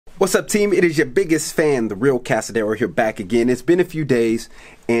What's up, team? It is your biggest fan, the real Casadero, here back again. It's been a few days,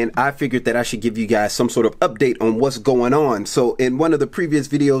 and I figured that I should give you guys some sort of update on what's going on. So in one of the previous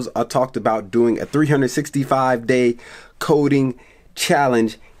videos, I talked about doing a 365-day coding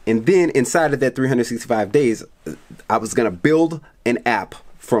challenge, and then inside of that 365 days, I was going to build an app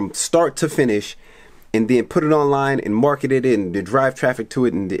from start to finish, and then put it online and market it and drive traffic to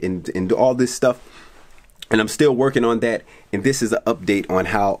it and do all this stuff. And I'm still working on that, and this is an update on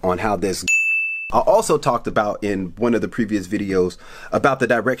how this. I also talked about in one of the previous videos about the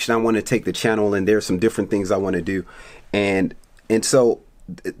direction I want to take the channel, and there's some different things I want to do, and so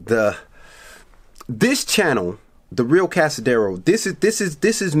this channel, the real Casadero,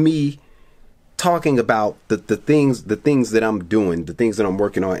 this is me talking about the things that I'm doing, the things that I'm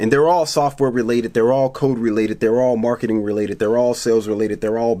working on, and they're all software related, they're all code related, they're all marketing related, they're all sales related,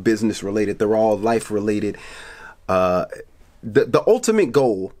 they're all business related, they're all life related. The ultimate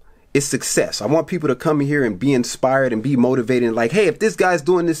goal is success. I want people to come here and be inspired and be motivated, and like, hey, if this guy's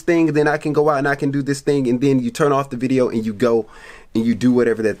doing this thing, then I can go out and I can do this thing, and then you turn off the video and you go and you do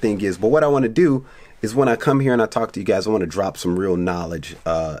whatever that thing is. But what I want to do is when I come here and I talk to you guys, I want to drop some real knowledge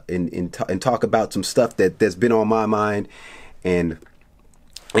and talk about some stuff that's been on my mind and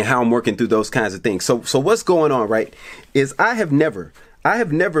how I'm working through those kinds of things. So what's going on, right, is I have never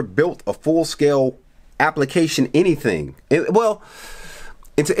built a full-scale application anything. And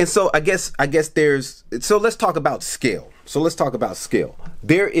so I guess there's, so let's talk about scale.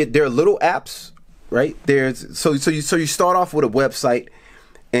 There are little apps, right? So you start off with a website,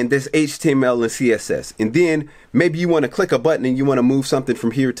 and there's HTML and CSS, and then maybe you want to click a button and you want to move something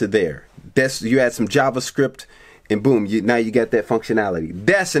from here to there. You add some JavaScript, and boom, now you get that functionality.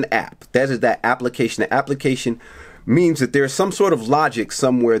 That's an app. That is that application. The application means that there's some sort of logic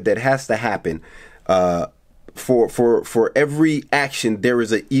somewhere that has to happen. For every action, there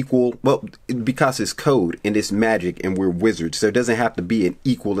is an equal, well, because it's code and it's magic and we're wizards, there doesn't have to be an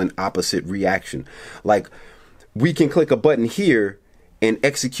equal and opposite reaction. Like, we can click a button here and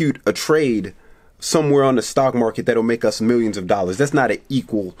execute a trade somewhere on the stock market that'll make us millions of dollars. That's not an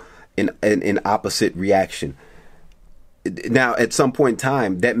equal and opposite reaction. Now, at some point in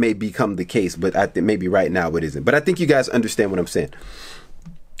time, that may become the case, but I think maybe right now it isn't. But I think you guys understand what I'm saying.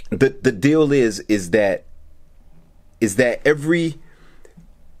 The deal is that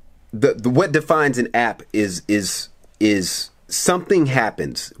what defines an app is something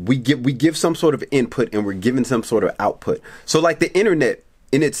happens. We give some sort of input and we're given some sort of output. So like the internet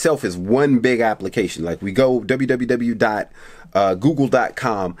in itself is one big application. Like we go www.google.com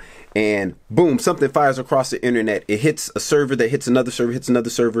and boom, something fires across the internet. It hits a server that hits another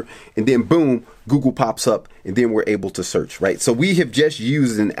server, and then boom, Google pops up, and then we're able to search, right? So we have just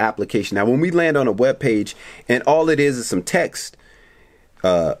used an application. Now when we land on a web page and all it is some text,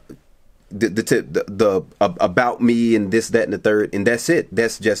 the about me and this, that, and the third, and that's it.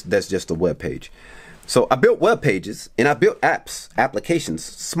 That's just a web page. So I built web pages and I built applications,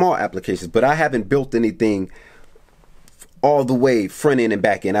 small applications, but I haven't built anything all the way front end and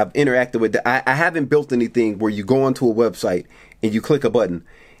back end. I've interacted with I haven't built anything where you go onto a website and you click a button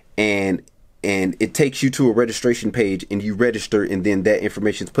and it takes you to a registration page and you register, and then that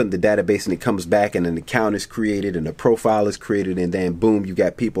information is put in the database and it comes back and an account is created and a profile is created, and then boom, you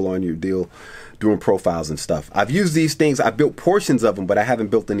got people on your deal doing profiles and stuff. I've used these things. I built portions of them, but I haven't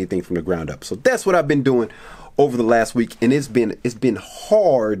built anything from the ground up. So that's what I've been doing over the last week, and it's been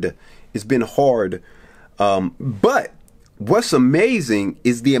hard. It's been hard. But what's amazing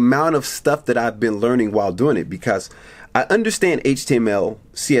is the amount of stuff that I've been learning while doing it, because I understand HTML,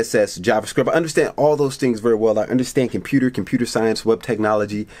 CSS, JavaScript. I understand all those things very well. I understand computer science, web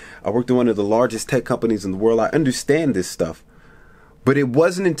technology. I worked in one of the largest tech companies in the world. I understand this stuff. But it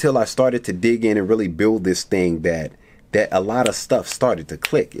wasn't until I started to dig in and really build this thing that a lot of stuff started to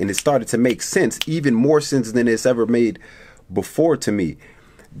click, and it started to make sense, even more sense than it's ever made before to me.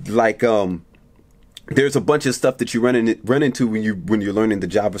 Like, there's a bunch of stuff that you run into when you're learning the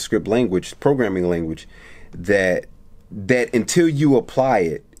JavaScript language, programming language, that until you apply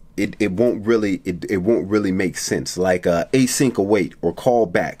it, it won't really make sense. Like async await or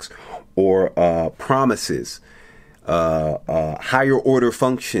callbacks or promises, higher order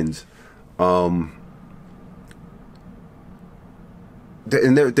functions, and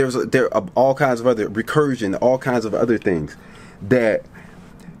there are all kinds of other recursion, all kinds of other things that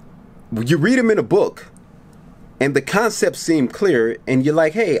you read them in a book and the concepts seem clear and you're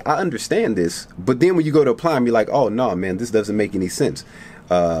like, hey, I understand this, but then when you go to apply them, you're like, oh no, man, this doesn't make any sense.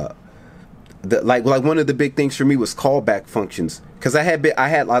 Like one of the big things for me was callback functions, because I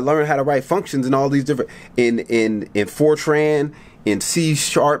learned how to write functions and all these different in Fortran, in C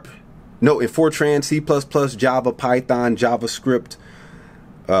Sharp, no, in Fortran, C++, Java, Python, JavaScript.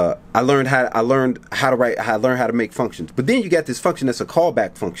 I learned how to make functions. But then you got this function that's a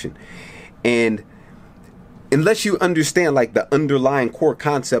callback function, and unless you understand like the underlying core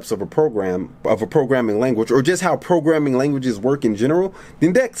concepts of a programming language, or just how programming languages work in general,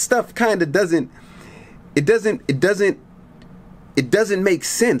 then that stuff kind of doesn't make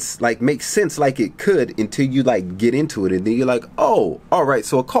sense like it could until you like get into it, and then you're like, oh, all right,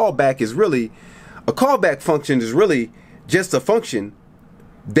 so a callback function is really just a function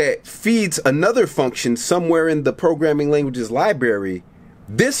that feeds another function somewhere in the programming language's library,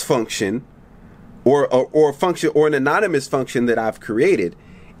 this function, or a function, or an anonymous function that I've created,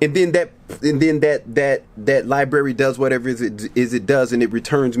 and then that library does whatever it does, and it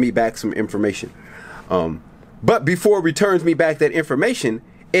returns me back some information. But before it returns me back that information,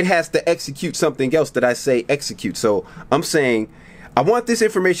 it has to execute something else that I say execute. So I'm saying, I want this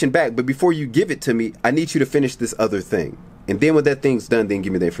information back, but before you give it to me, I need you to finish this other thing. And then when that thing's done, then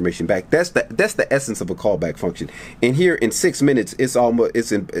give me the information back. That's the essence of a callback function. And here in 6 minutes, it's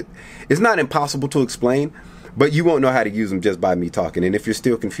not impossible to explain, but you won't know how to use them just by me talking. And if you're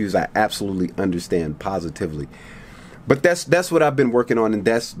still confused, I absolutely understand positively. But that's what I've been working on, and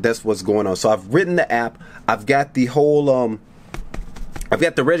that's what's going on. So I've written the app. I've got the whole I've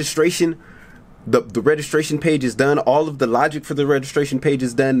got the registration. The registration page is done. All of the logic for the registration page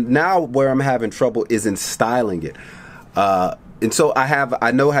is done. Now where I'm having trouble is in styling it. And so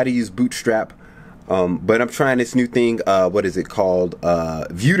I know how to use Bootstrap, but I'm trying this new thing. What is it called?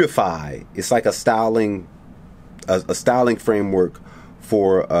 Vuetify. It's like a styling framework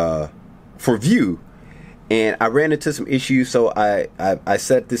for Vue. And I ran into some issues, so I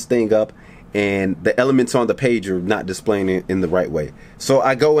set this thing up, and the elements on the page are not displaying it in the right way. So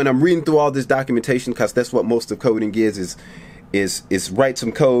I go and I'm reading through all this documentation, because that's what most of coding is write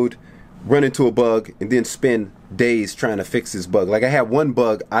some code, run into a bug, and then spend days trying to fix this bug. Like I had one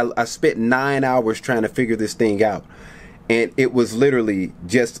bug, I spent 9 hours trying to figure this thing out, and it was literally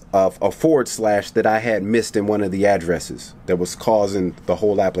just a / that I had missed in one of the addresses that was causing the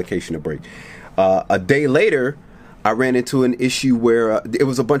whole application to break. A day later, I ran into an issue where it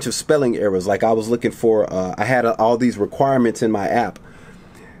was a bunch of spelling errors. Like I was looking for, I had all these requirements in my app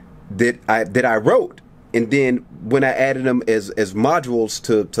that I wrote, and then when I added them as modules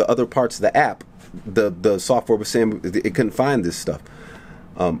to other parts of the app, the software was saying it couldn't find this stuff,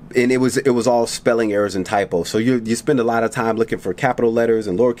 and it was all spelling errors and typos. So you spend a lot of time looking for capital letters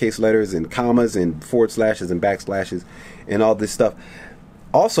and lowercase letters and commas and / and backslashes and all this stuff.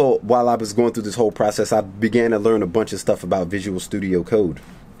 Also, while I was going through this whole process, I began to learn a bunch of stuff about Visual Studio Code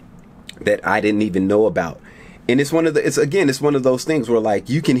that I didn't even know about. And it's one of those things where like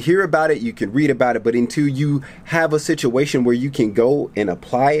you can hear about it, you can read about it, but until you have a situation where you can go and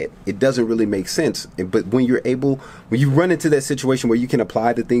apply it, it doesn't really make sense. But when you run into that situation where you can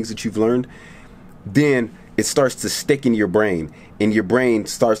apply the things that you've learned, then it starts to stick in your brain, and your brain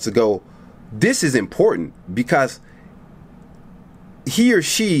starts to go, this is important, because he or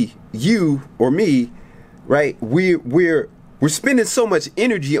she, you or me, right? We're spending so much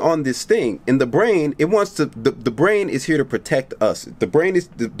energy on this thing, and the brain, it wants to. The brain is here to protect us. The brain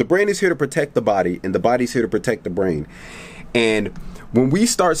is here to protect the body, and the body's here to protect the brain. And when we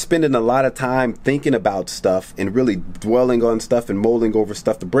start spending a lot of time thinking about stuff and really dwelling on stuff and mulling over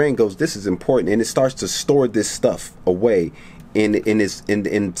stuff, the brain goes, "This is important," and it starts to store this stuff away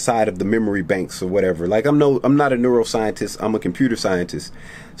inside of the memory banks or whatever. Like I'm not a neuroscientist, I'm a computer scientist,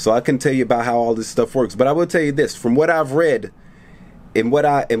 so I can tell you about how all this stuff works. But I will tell you this, from what I've read and what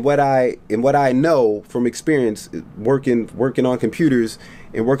I know from experience working on computers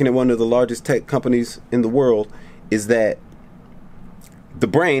and working at one of the largest tech companies in the world, is that the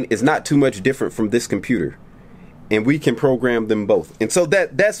brain is not too much different from this computer, and we can program them both. And so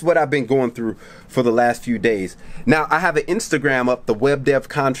that's what I've been going through for the last few days. Now I have an Instagram up, the Web Dev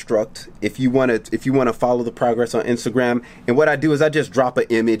Construct, if you want to follow the progress on Instagram. And what I do is I just drop an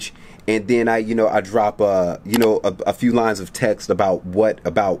image, and then I drop a few lines of text about what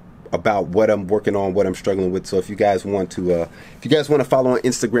I'm working on, what I'm struggling with. So if you guys want to follow on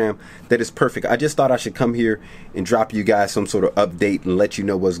Instagram, that is perfect. I just thought I should come here and drop you guys some sort of update and let you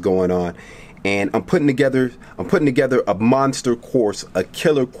know what's going on. And I'm putting together a monster course, a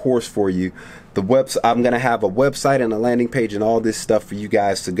killer course for you. I'm gonna have a website and a landing page and all this stuff for you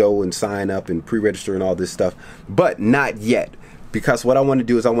guys to go and sign up and pre-register and all this stuff, but not yet, because what I want to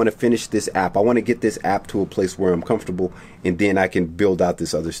do is I want to finish this app. I want to get this app to a place where I'm comfortable, and then I can build out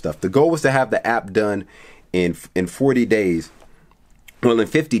this other stuff. The goal was to have the app done in 40 days, well, in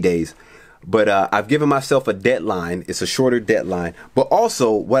 50 days. But I've given myself a deadline. It's a shorter deadline. But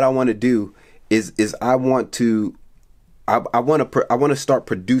also, what I want to do is I want to start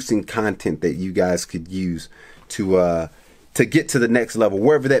producing content that you guys could use to get to the next level,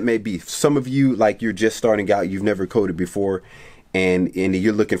 wherever that may be. Some of you, like, you're just starting out, you've never coded before, and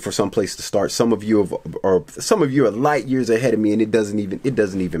you're looking for some place to start. Some of you are light years ahead of me, and it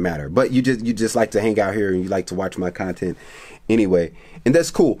doesn't even matter. But you just like to hang out here and you like to watch my content anyway, and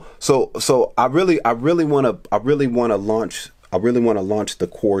that's cool. So I really want to launch the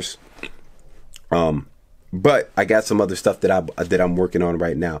course. But I got some other stuff that I'm working on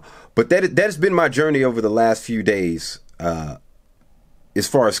right now. But that has been my journey over the last few days, as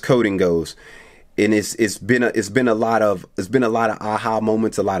far as coding goes. And it's been a lot of aha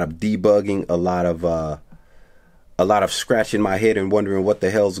moments, a lot of debugging, a lot of scratching my head and wondering what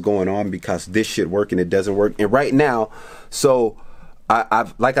the hell's going on, because this should work and it doesn't work. And right now, so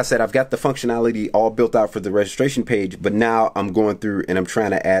like I said, I've got the functionality all built out for the registration page, but now I'm going through and I'm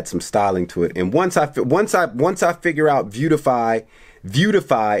trying to add some styling to it. And once I figure out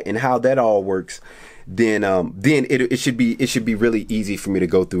Viewtify and how that all works, then it should be really easy for me to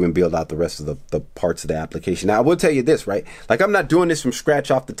go through and build out the rest of the parts of the application. Now, I will tell you this, right? Like, I'm not doing this from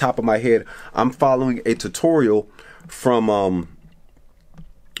scratch off the top of my head. I'm following a tutorial from a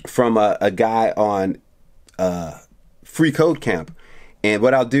guy on Free Code Camp. And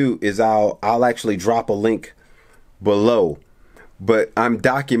what I'll do is I'll actually drop a link below, but I'm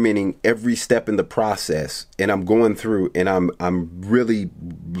documenting every step in the process, and I'm going through and I'm really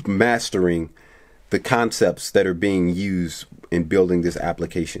mastering the concepts that are being used in building this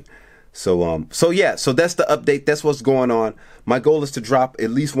application. So yeah, so that's the update. That's what's going on. My goal is to drop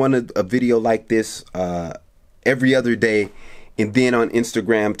at least a video like this every other day, and then on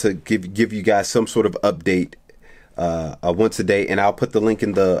Instagram to give you guys some sort of update once a day, and I'll put the link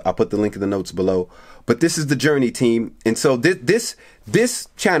in the notes below. But this is the journey, team, and so this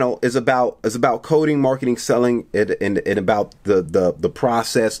channel is about coding, marketing, selling, and about the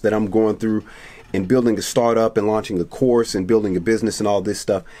process that I'm going through in building a startup and launching a course and building a business and all this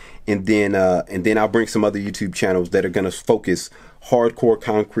stuff. And then I'll bring some other YouTube channels that are going to focus hardcore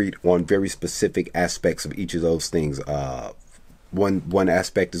concrete on very specific aspects of each of those things. One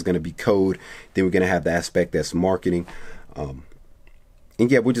aspect is going to be code. Then we're going to have the aspect that's marketing. And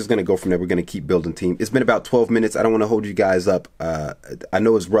yeah, we're just going to go from there. We're going to keep building team. It's been about 12 minutes. I don't want to hold you guys up. I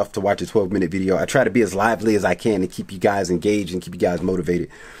know it's rough to watch a 12-minute video. I try to be as lively as I can to keep you guys engaged and keep you guys motivated.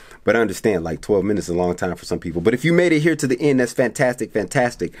 But I understand, like, 12 minutes is a long time for some people. But if you made it here to the end, that's fantastic,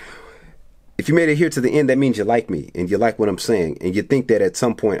 fantastic. If you made it here to the end, that means you like me and you like what I'm saying, and you think that at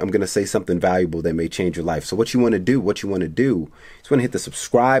some point I'm going to say something valuable that may change your life. So what you want to do is you want to hit the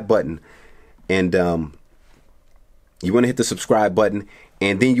subscribe button, and you want to hit the subscribe button,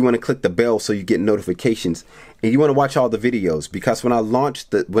 and then you want to click the bell so you get notifications, and you want to watch all the videos, because when I launched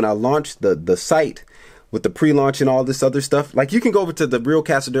the site with the pre-launch and all this other stuff, like, you can go over to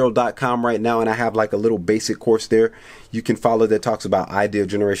therealcasadero.com right now, and I have like a little basic course there you can follow that talks about idea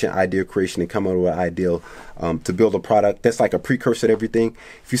generation, idea creation, and come up with an ideal to build a product. That's like a precursor to everything.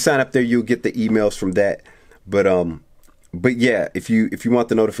 If you sign up there, you'll get the emails from that. But yeah, if you want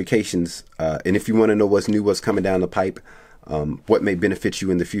the notifications, and if you want to know what's new, what's coming down the pipe, what may benefit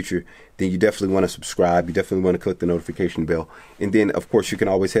you in the future, then you definitely want to subscribe. You definitely want to click the notification bell. And then, of course, you can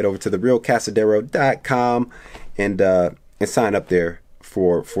always head over to therealcasadero.com and sign up there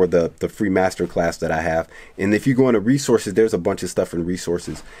for the free masterclass that I have. And if you go into resources, there's a bunch of stuff in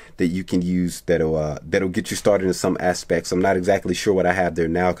resources that you can use that'll get you started in some aspects. I'm not exactly sure what I have there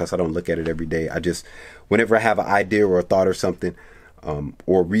now because I don't look at it every day. Whenever I have an idea or a thought or something,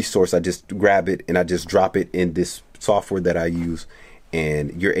 or resource, I just grab it and I just drop it in this software that I use,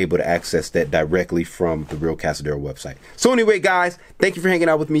 and you're able to access that directly from the Real Casadero website. So anyway, guys, thank you for hanging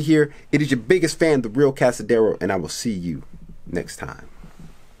out with me here. It is your biggest fan, the Real Casadero, and I will see you next time.